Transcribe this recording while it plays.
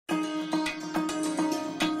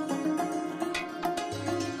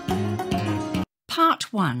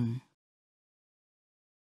Part 1.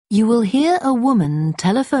 You will hear a woman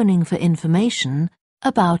telephoning for information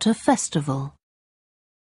about a festival.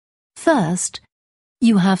 First,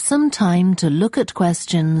 you have some time to look at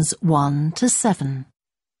questions 1 to 7.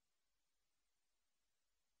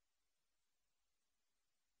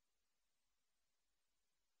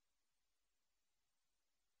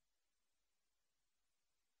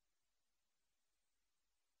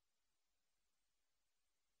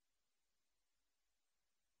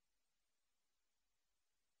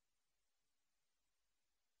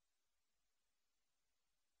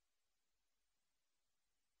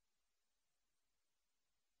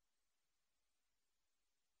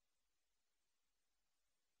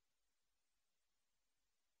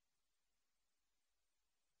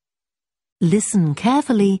 Listen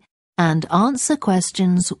carefully and answer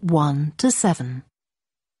questions 1 to 7.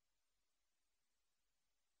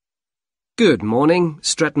 Good morning,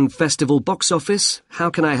 Stretton Festival box office. How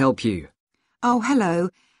can I help you? Oh, hello.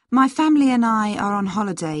 My family and I are on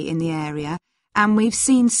holiday in the area and we've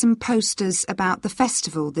seen some posters about the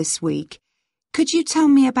festival this week. Could you tell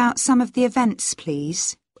me about some of the events,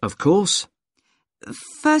 please? Of course.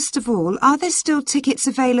 First of all, are there still tickets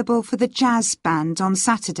available for the jazz band on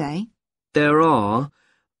Saturday? There are,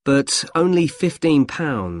 but only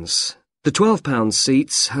 £15. The £12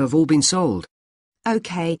 seats have all been sold.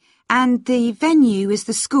 OK, and the venue is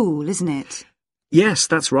the school, isn't it? Yes,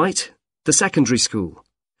 that's right. The secondary school.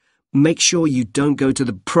 Make sure you don't go to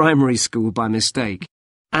the primary school by mistake.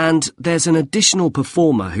 And there's an additional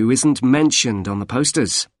performer who isn't mentioned on the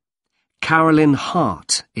posters. Carolyn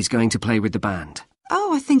Hart is going to play with the band.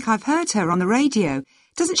 Oh, I think I've heard her on the radio.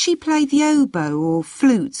 Doesn't she play the oboe or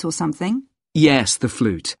flute or something? Yes, the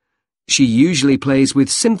flute. She usually plays with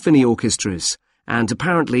symphony orchestras, and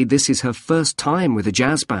apparently this is her first time with a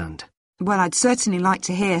jazz band. Well, I'd certainly like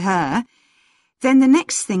to hear her. Then the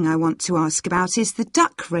next thing I want to ask about is the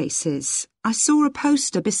duck races. I saw a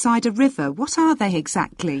poster beside a river. What are they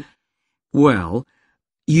exactly? Well,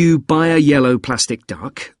 you buy a yellow plastic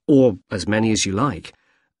duck, or as many as you like.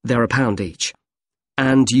 They're £1 each.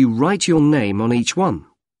 And you write your name on each one.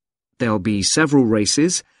 There'll be several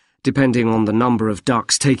races, depending on the number of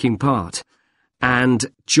ducks taking part. And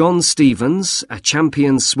John Stevens, a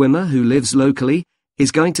champion swimmer who lives locally,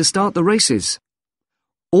 is going to start the races.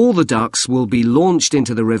 All the ducks will be launched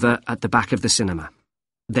into the river at the back of the cinema.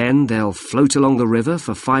 Then they'll float along the river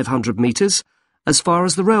for 500 metres, as far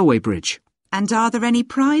as the railway bridge. And are there any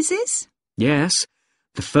prizes? Yes.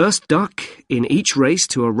 The first duck in each race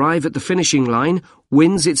to arrive at the finishing line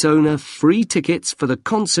wins its owner free tickets for the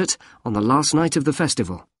concert on the last night of the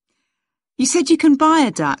festival. You said you can buy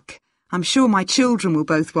a duck. I'm sure my children will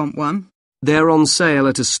both want one. They're on sale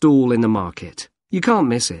at a stall in the market. You can't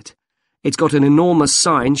miss it. It's got an enormous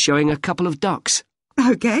sign showing a couple of ducks.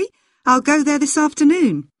 OK, I'll go there this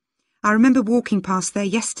afternoon. I remember walking past there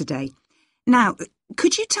yesterday. Now,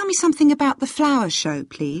 could you tell me something about the flower show,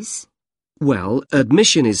 please? Well,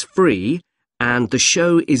 admission is free, and the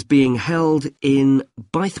show is being held in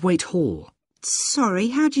Bythwaite Hall. Sorry,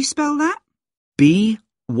 how do you spell that?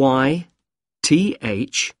 Bythwaite.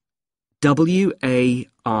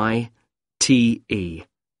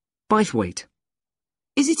 Bythwaite.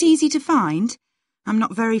 Is it easy to find? I'm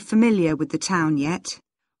not very familiar with the town yet.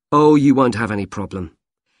 Oh, you won't have any problem.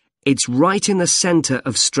 It's right in the centre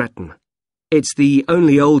of Stretton. It's the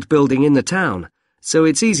only old building in the town, so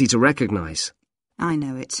it's easy to recognise. I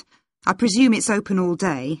know it. I presume it's open all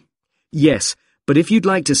day. Yes, but if you'd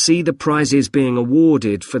like to see the prizes being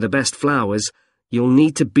awarded for the best flowers, you'll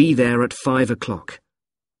need to be there at 5 o'clock.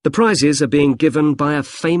 The prizes are being given by a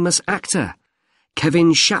famous actor,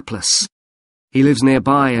 Kevin Shapless. He lives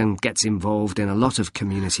nearby and gets involved in a lot of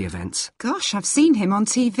community events. Gosh, I've seen him on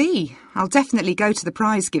TV. I'll definitely go to the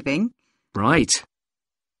prize giving. Right.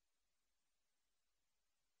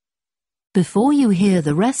 Before you hear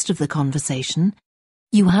the rest of the conversation,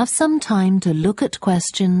 you have some time to look at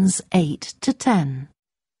questions 8 to 10.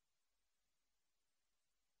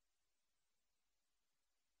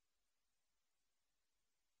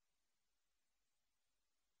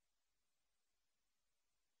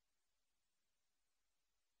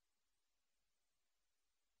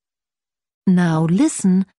 Now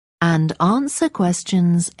listen and answer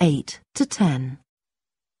questions 8 to 10.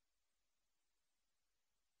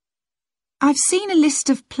 I've seen a list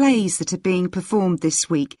of plays that are being performed this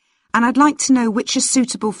week, and I'd like to know which are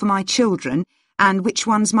suitable for my children and which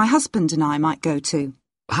ones my husband and I might go to.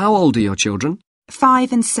 How old are your children?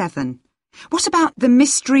 5 and 7. What about The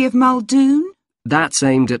Mystery of Muldoon? That's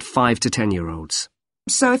aimed at 5 to 10-year-olds.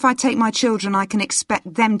 So if I take my children, I can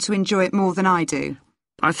expect them to enjoy it more than I do?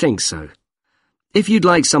 I think so. If you'd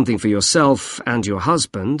like something for yourself and your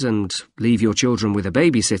husband and leave your children with a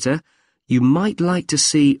babysitter, you might like to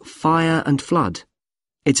see Fire and Flood.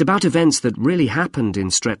 It's about events that really happened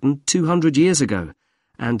in Stretton 200 years ago,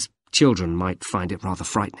 and children might find it rather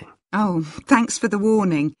frightening. Oh, thanks for the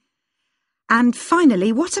warning. And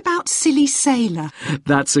finally, what about Silly Sailor?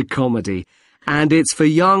 That's a comedy, and it's for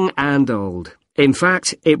young and old. In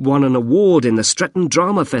fact, it won an award in the Stretton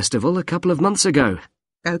Drama Festival a couple of months ago.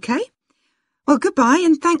 OK. Well, goodbye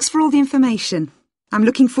and thanks for all the information. I'm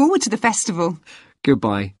looking forward to the festival.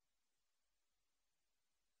 Goodbye.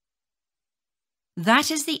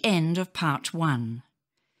 That is the end of part 1.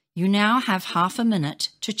 You now have half a minute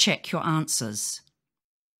to check your answers.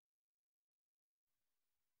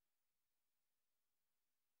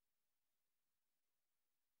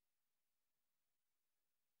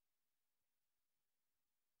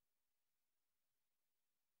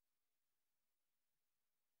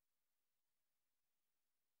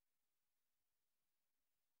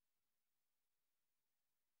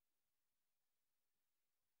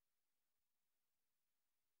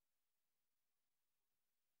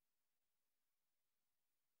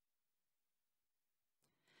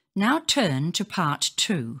 Now turn to part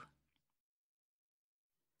 2.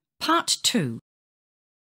 Part 2.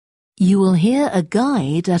 You will hear a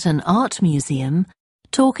guide at an art museum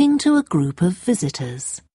talking to a group of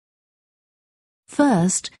visitors.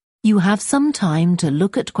 First, you have some time to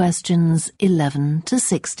look at questions 11 to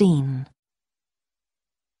 16.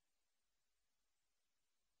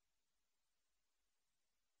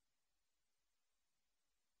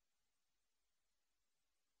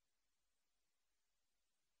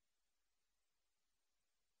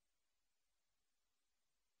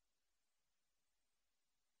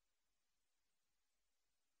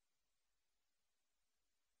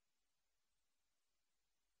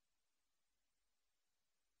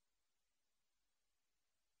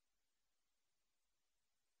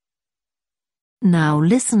 Now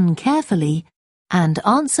listen carefully and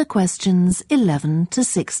answer questions 11 to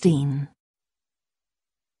 16.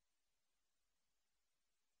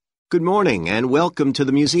 Good morning and welcome to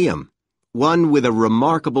the museum, one with a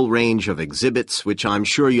remarkable range of exhibits which I'm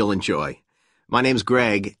sure you'll enjoy. My name's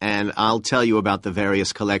Greg and I'll tell you about the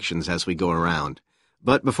various collections as we go around.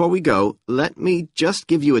 But before we go, let me just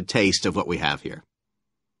give you a taste of what we have here.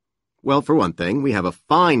 Well, for one thing, we have a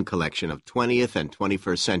fine collection of 20th and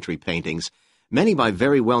 21st century paintings, many by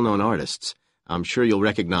very well-known artists. I'm sure you'll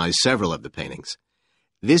recognize several of the paintings.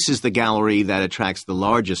 This is the gallery that attracts the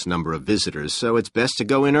largest number of visitors, so it's best to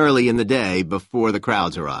go in early in the day before the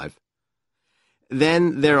crowds arrive.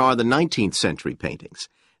 Then there are the 19th century paintings.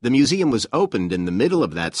 The museum was opened in the middle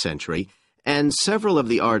of that century, and several of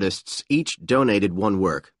the artists each donated one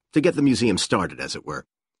work to get the museum started, as it were.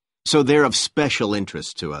 So they're of special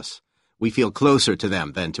interest to us. We feel closer to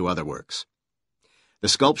them than to other works. The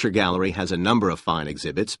Sculpture Gallery has a number of fine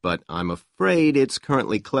exhibits, but I'm afraid it's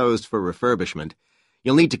currently closed for refurbishment.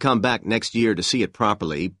 You'll need to come back next year to see it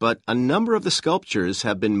properly, but a number of the sculptures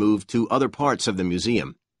have been moved to other parts of the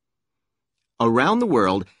museum. Around the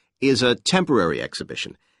World is a temporary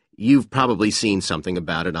exhibition. You've probably seen something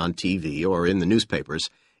about it on TV or in the newspapers.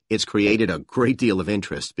 It's created a great deal of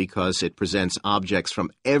interest because it presents objects from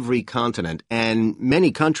every continent and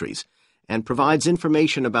many countries and provides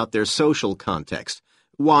information about their social context,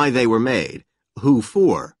 why they were made, who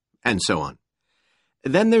for, and so on.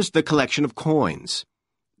 Then there's the collection of coins.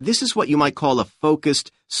 This is what you might call a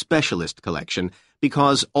focused specialist collection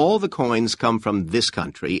because all the coins come from this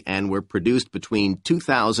country and were produced between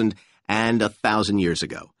 2,000 and 1,000 years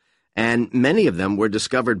ago. And many of them were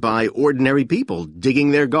discovered by ordinary people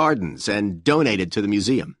digging their gardens and donated to the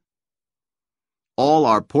museum. All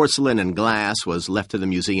our porcelain and glass was left to the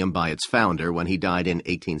museum by its founder when he died in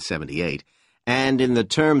 1878, and in the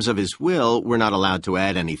terms of his will, we're not allowed to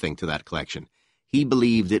add anything to that collection. He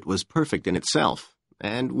believed it was perfect in itself,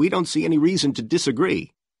 and we don't see any reason to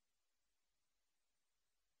disagree.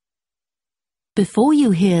 Before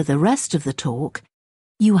you hear the rest of the talk,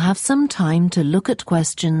 you have some time to look at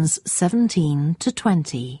questions 17 to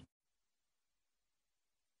 20.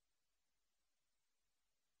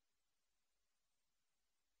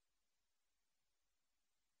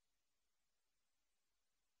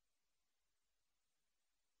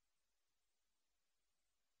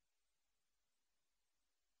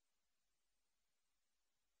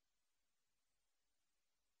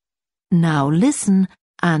 Now listen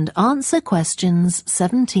and answer questions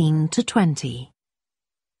 17 to 20.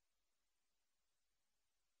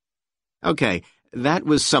 Okay, that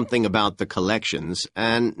was something about the collections,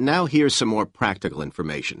 and now here's some more practical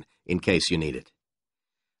information, in case you need it.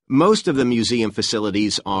 Most of the museum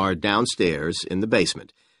facilities are downstairs in the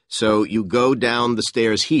basement, so you go down the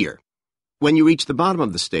stairs here. When you reach the bottom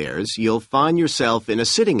of the stairs, you'll find yourself in a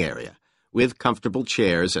sitting area with comfortable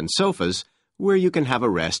chairs and sofas where you can have a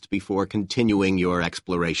rest before continuing your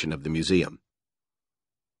exploration of the museum.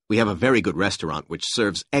 We have a very good restaurant which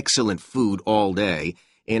serves excellent food all day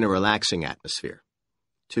in a relaxing atmosphere.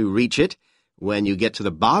 To reach it, when you get to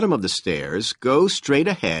the bottom of the stairs, go straight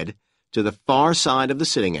ahead to the far side of the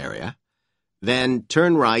sitting area, then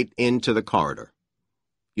turn right into the corridor.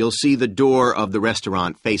 You'll see the door of the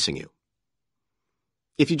restaurant facing you.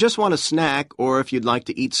 If you just want a snack or if you'd like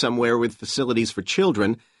to eat somewhere with facilities for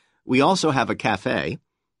children, we also have a cafe.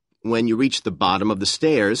 When you reach the bottom of the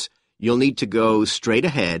stairs, you'll need to go straight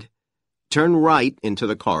ahead, turn right into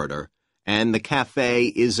the corridor, and the cafe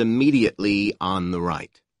is immediately on the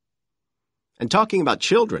right. And talking about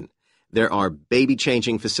children, there are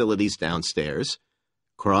baby-changing facilities downstairs.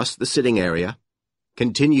 Cross the sitting area,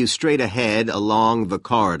 continue straight ahead along the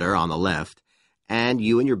corridor on the left, and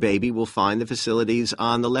you and your baby will find the facilities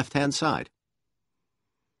on the left-hand side.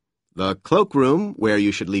 The cloakroom, where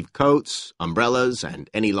you should leave coats, umbrellas, and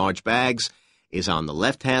any large bags, is on the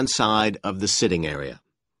left-hand side of the sitting area.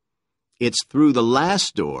 It's through the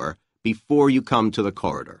last door before you come to the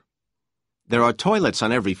corridor. There are toilets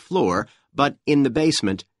on every floor, but in the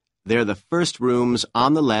basement, they're the first rooms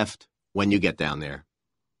on the left when you get down there.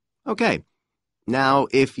 Okay. Now,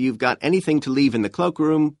 if you've got anything to leave in the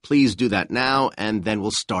cloakroom, please do that now, and then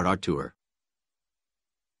we'll start our tour.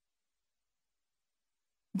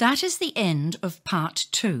 That is the end of part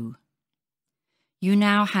 2. You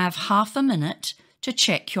now have half a minute to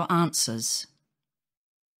check your answers.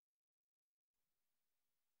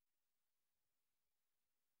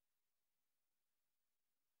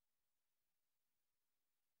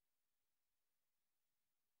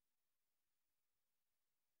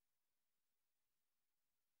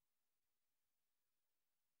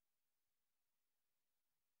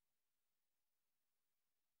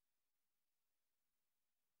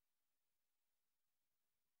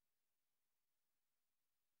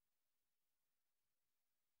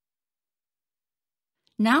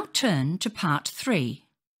 Now turn to part 3.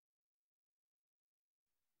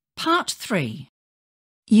 Part 3.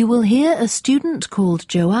 You will hear a student called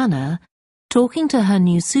Joanna talking to her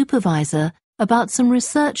new supervisor about some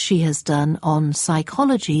research she has done on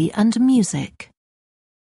psychology and music.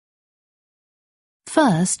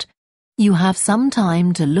 First, you have some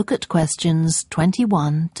time to look at questions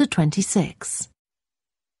 21 to 26.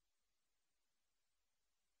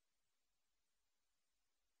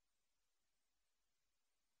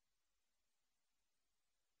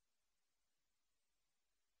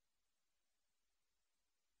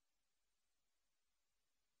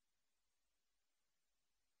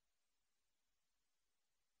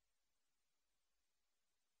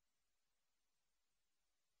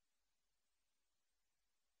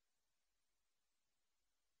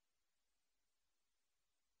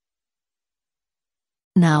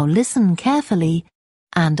 Now listen carefully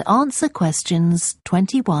and answer questions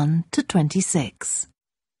 21 to 26.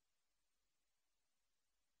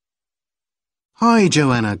 Hi,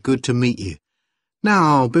 Joanna. Good to meet you.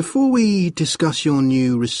 Now, before we discuss your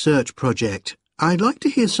new research project, I'd like to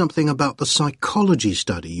hear something about the psychology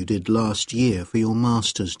study you did last year for your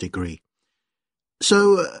master's degree.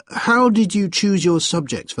 So, how did you choose your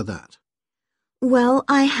subjects for that? Well,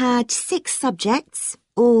 I had 6 subjects,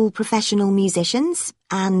 all professional musicians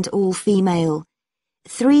and all female.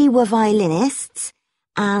 3 were violinists,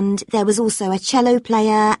 and there was also a cello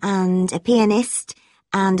player and a pianist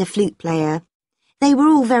and a flute player. They were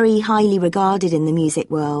all very highly regarded in the music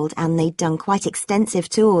world, and they'd done quite extensive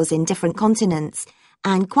tours in different continents,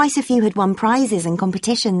 and quite a few had won prizes and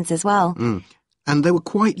competitions as well. And they were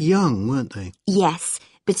quite young, weren't they? Yes,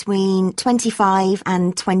 between 25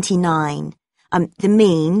 and 29. The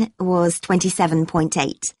mean was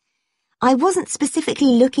 27.8. I wasn't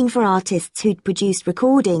specifically looking for artists who'd produced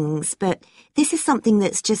recordings, but this is something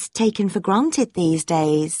that's just taken for granted these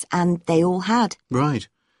days, and they all had. Right.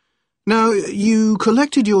 Now, you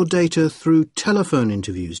collected your data through telephone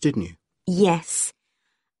interviews, didn't you? Yes.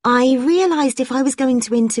 I realised if I was going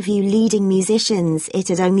to interview leading musicians,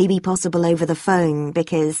 it'd only be possible over the phone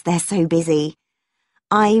because they're so busy.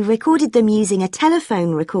 I recorded them using a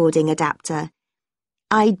telephone recording adapter.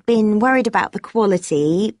 I'd been worried about the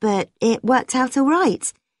quality, but it worked out all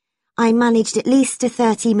right. I managed at least a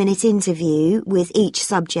 30-minute interview with each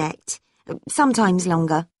subject, sometimes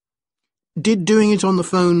longer. Did doing it on the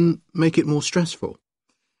phone make it more stressful?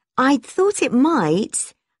 I'd thought it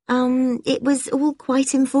might. It was all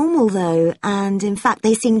quite informal, though, and in fact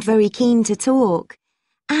they seemed very keen to talk.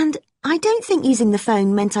 And I don't think using the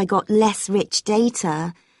phone meant I got less rich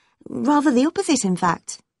data. Rather the opposite, in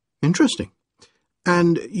fact. Interesting.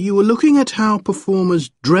 And you were looking at how performers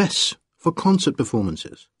dress for concert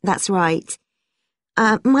performances? That's right.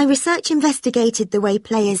 My research investigated the way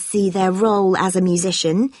players see their role as a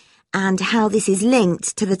musician and how this is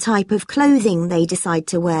linked to the type of clothing they decide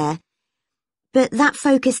to wear. But that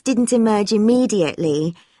focus didn't emerge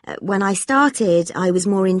immediately. When I started, I was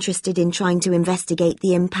more interested in trying to investigate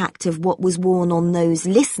the impact of what was worn on those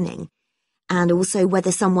listening, and also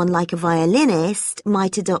whether someone like a violinist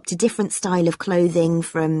might adopt a different style of clothing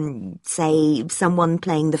from, say, someone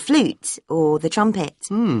playing the flute or the trumpet.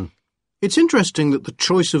 It's interesting that the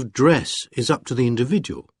choice of dress is up to the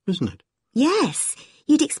individual, isn't it? Yes,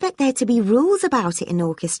 you'd expect there to be rules about it in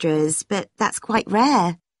orchestras, but that's quite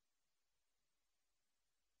rare.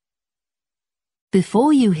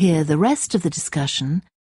 Before you hear the rest of the discussion,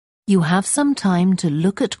 you have some time to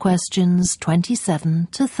look at questions 27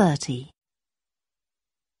 to 30.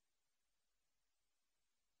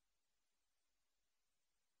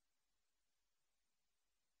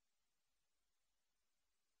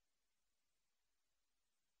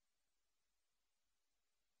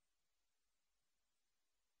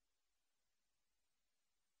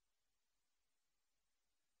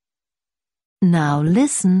 Now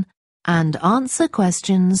listen and answer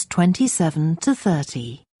questions 27 to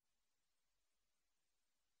 30.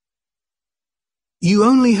 You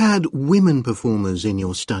only had women performers in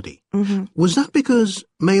your study. Was that because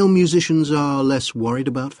male musicians are less worried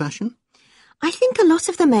about fashion? I think a lot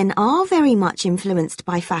of the men are very much influenced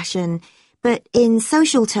by fashion, but in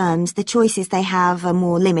social terms, the choices they have are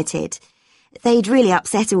more limited. They'd really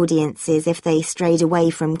upset audiences if they strayed away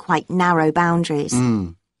from quite narrow boundaries.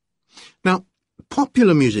 Now,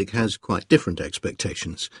 popular music has quite different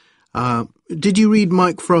expectations. Did you read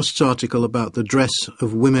Mike Frost's article about the dress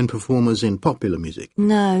of women performers in popular music?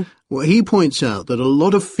 No. Well, he points out that a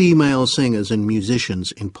lot of female singers and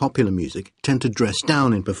musicians in popular music tend to dress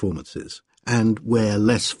down in performances and wear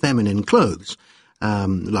less feminine clothes,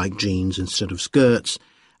 like jeans instead of skirts.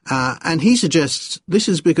 And he suggests this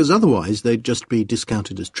is because otherwise they'd just be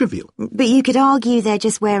discounted as trivial. But you could argue they're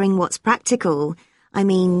just wearing what's practical. I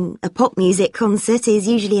mean, a pop music concert is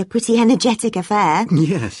usually a pretty energetic affair.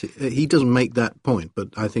 Yes, he doesn't make that point, but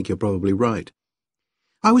I think you're probably right.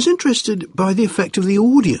 I was interested by the effect of the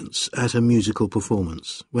audience at a musical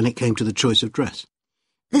performance when it came to the choice of dress.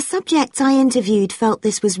 The subjects I interviewed felt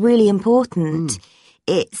this was really important.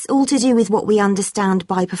 It's all to do with what we understand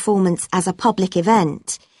by performance as a public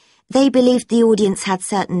event. They believed the audience had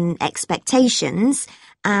certain expectations,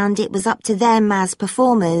 and it was up to them as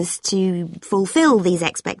performers to fulfill these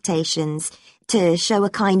expectations, to show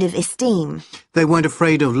a kind of esteem. They weren't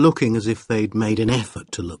afraid of looking as if they'd made an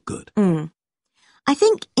effort to look good. I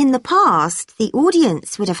think in the past, the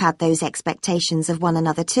audience would have had those expectations of one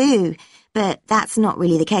another too, but that's not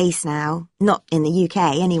really the case now. Not in the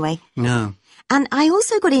UK, anyway. No. And I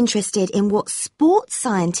also got interested in what sports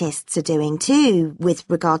scientists are doing too, with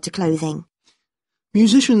regard to clothing.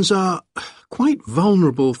 Musicians are quite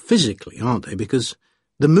vulnerable physically, aren't they? Because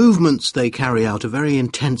the movements they carry out are very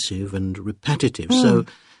intensive and repetitive. So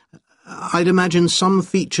I'd imagine some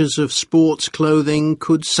features of sports clothing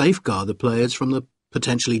could safeguard the players from the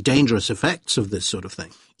potentially dangerous effects of this sort of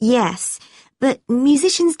thing. Yes, but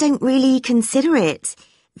musicians don't really consider it.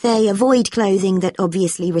 They avoid clothing that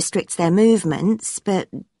obviously restricts their movements, but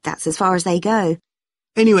that's as far as they go.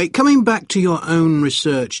 Anyway, coming back to your own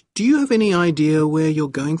research, do you have any idea where you're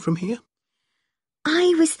going from here?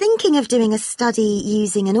 I was thinking of doing a study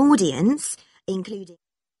using an audience, including...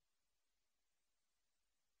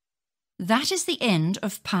 That is the end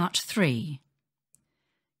of part 3.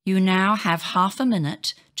 You now have half a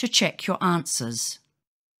minute to check your answers.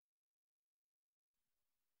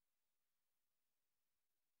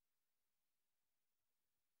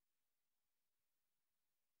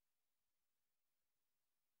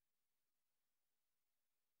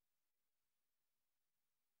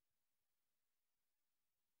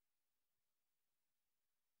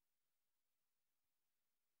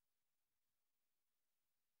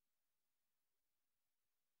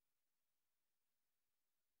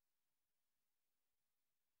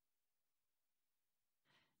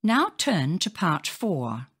 Now turn to part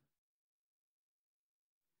 4.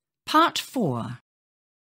 Part 4.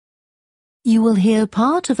 You will hear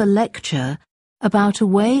part of a lecture about a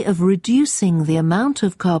way of reducing the amount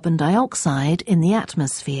of carbon dioxide in the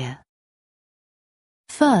atmosphere.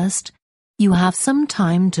 First, you have some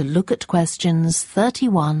time to look at questions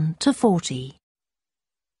 31 to 40.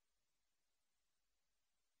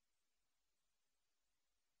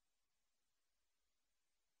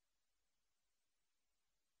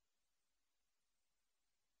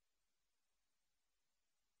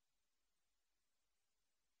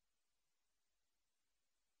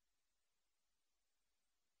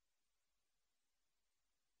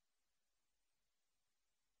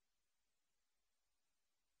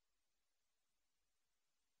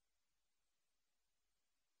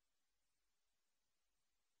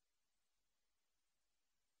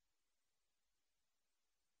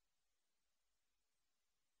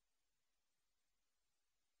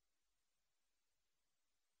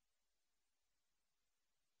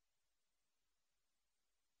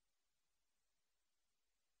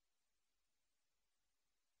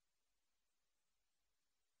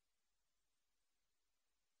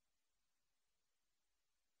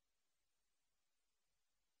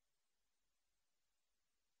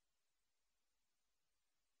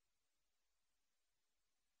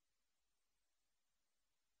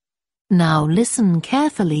 Now listen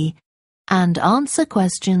carefully and answer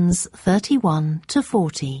questions 31 to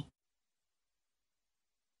 40.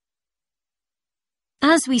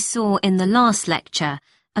 As we saw in the last lecture,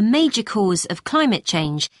 a major cause of climate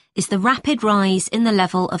change is the rapid rise in the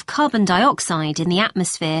level of carbon dioxide in the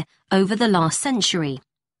atmosphere over the last century.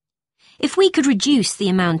 If we could reduce the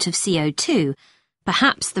amount of CO2,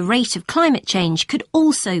 perhaps the rate of climate change could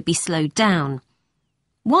also be slowed down.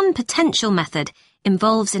 One potential method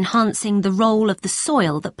involves enhancing the role of the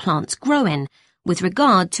soil that plants grow in with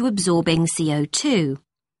regard to absorbing CO2.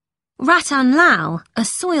 Ratan Lal, a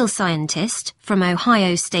soil scientist from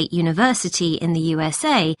Ohio State University in the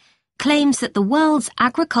USA, claims that the world's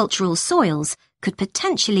agricultural soils could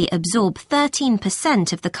potentially absorb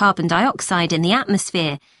 13% of the carbon dioxide in the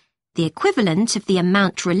atmosphere, the equivalent of the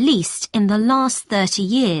amount released in the last 30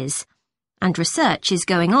 years, and research is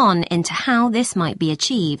going on into how this might be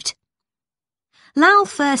achieved. Lal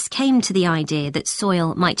first came to the idea that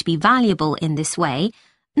soil might be valuable in this way,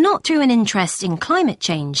 not through an interest in climate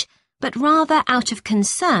change, but rather out of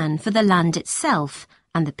concern for the land itself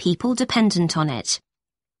and the people dependent on it.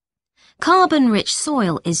 Carbon-rich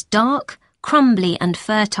soil is dark, crumbly and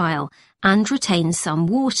fertile and retains some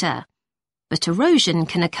water. But erosion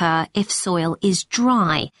can occur if soil is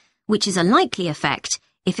dry, which is a likely effect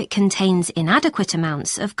if it contains inadequate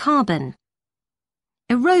amounts of carbon.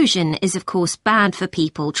 Erosion is of course bad for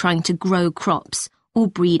people trying to grow crops or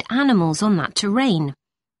breed animals on that terrain.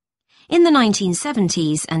 In the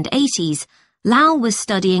 1970s and 80s, Lal was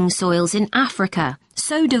studying soils in Africa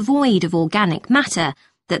so devoid of organic matter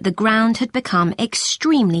that the ground had become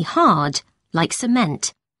extremely hard, like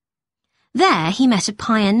cement. There he met a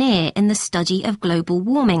pioneer in the study of global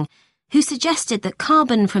warming, who suggested that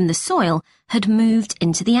carbon from the soil had moved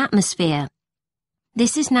into the atmosphere.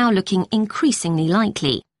 This is now looking increasingly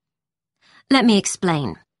likely. Let me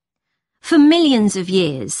explain. For millions of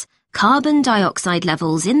years, carbon dioxide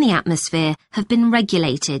levels in the atmosphere have been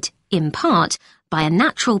regulated, in part, by a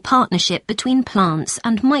natural partnership between plants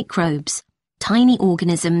and microbes, tiny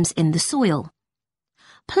organisms in the soil.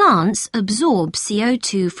 Plants absorb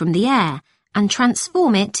CO2 from the air and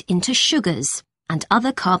transform it into sugars and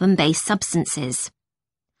other carbon-based substances.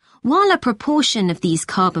 While a proportion of these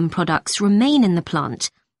carbon products remain in the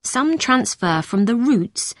plant, some transfer from the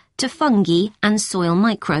roots to fungi and soil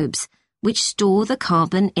microbes, which store the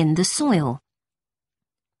carbon in the soil.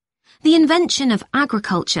 The invention of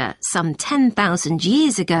agriculture some 10,000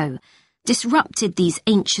 years ago disrupted these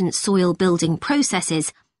ancient soil-building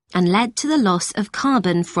processes and led to the loss of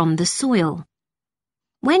carbon from the soil.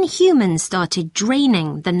 When humans started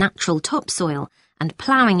draining the natural topsoil and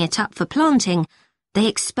ploughing it up for planting, they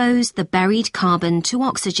exposed the buried carbon to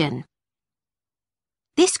oxygen.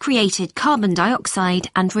 This created carbon dioxide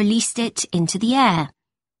and released it into the air.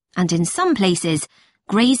 And in some places,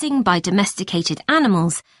 grazing by domesticated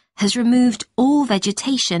animals has removed all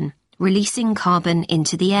vegetation, releasing carbon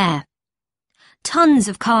into the air. Tons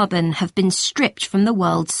of carbon have been stripped from the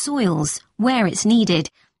world's soils, where it's needed,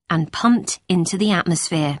 and pumped into the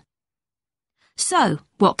atmosphere. So,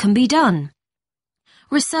 what can be done?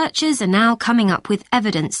 Researchers are now coming up with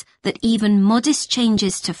evidence that even modest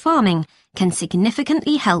changes to farming can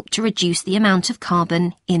significantly help to reduce the amount of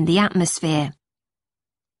carbon in the atmosphere.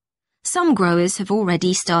 Some growers have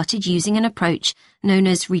already started using an approach known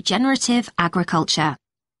as regenerative agriculture.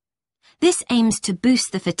 This aims to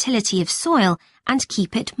boost the fertility of soil and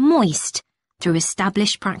keep it moist through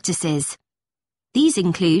established practices. These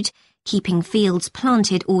include keeping fields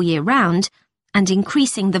planted all year round and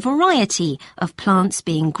increasing the variety of plants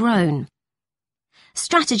being grown.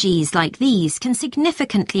 Strategies like these can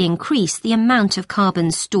significantly increase the amount of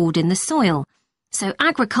carbon stored in the soil, so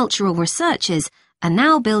agricultural researchers are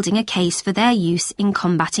now building a case for their use in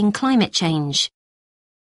combating climate change.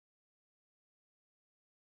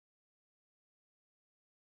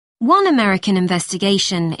 One American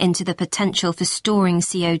investigation into the potential for storing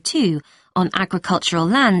CO2 on agricultural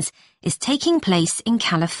lands is taking place in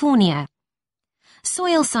California.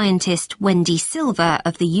 Soil scientist Wendy Silver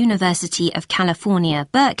of the University of California,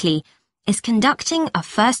 Berkeley, is conducting a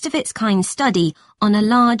first-of-its-kind study on a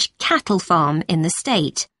large cattle farm in the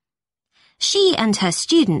state. She and her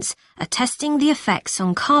students are testing the effects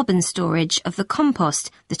on carbon storage of the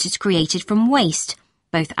compost that is created from waste,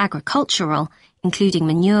 both agricultural, including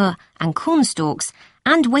manure and corn stalks,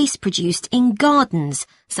 and waste produced in gardens,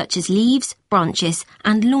 such as leaves, branches,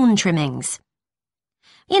 and lawn trimmings.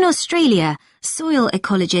 In Australia, soil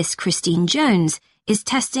ecologist Christine Jones is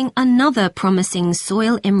testing another promising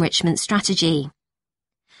soil enrichment strategy.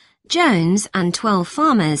 Jones and 12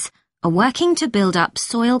 farmers are working to build up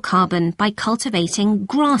soil carbon by cultivating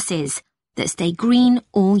grasses that stay green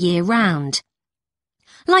all year round.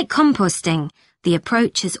 Like composting, the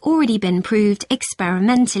approach has already been proved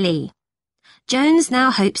experimentally. Jones now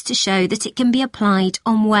hopes to show that it can be applied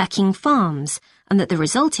on working farms and that the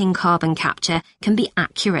resulting carbon capture can be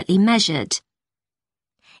accurately measured.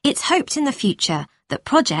 It's hoped in the future that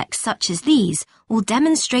projects such as these will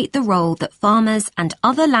demonstrate the role that farmers and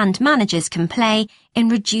other land managers can play in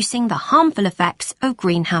reducing the harmful effects of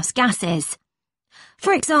greenhouse gases.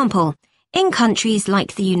 For example, in countries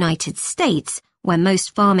like the United States, where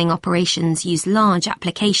most farming operations use large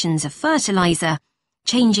applications of fertilizer,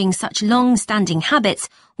 changing such long-standing habits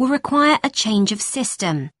will require a change of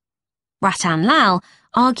system. Ratan Lal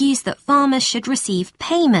argues that farmers should receive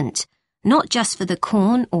payment, not just for the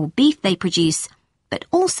corn or beef they produce, but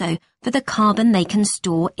also for the carbon they can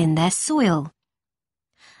store in their soil.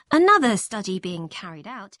 Another study being carried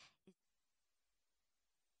out.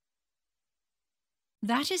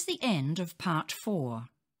 That is the end of part 4.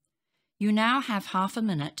 You now have half a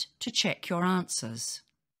minute to check your answers.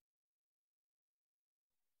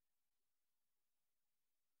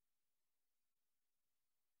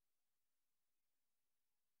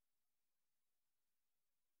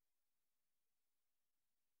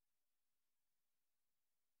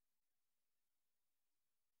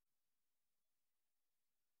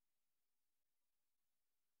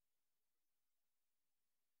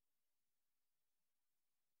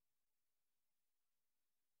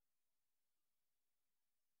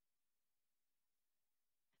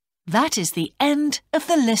 That is the end of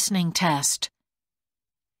the listening test.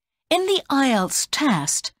 In the IELTS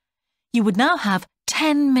test, you would now have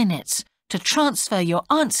 10 minutes to transfer your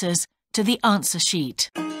answers to the answer sheet.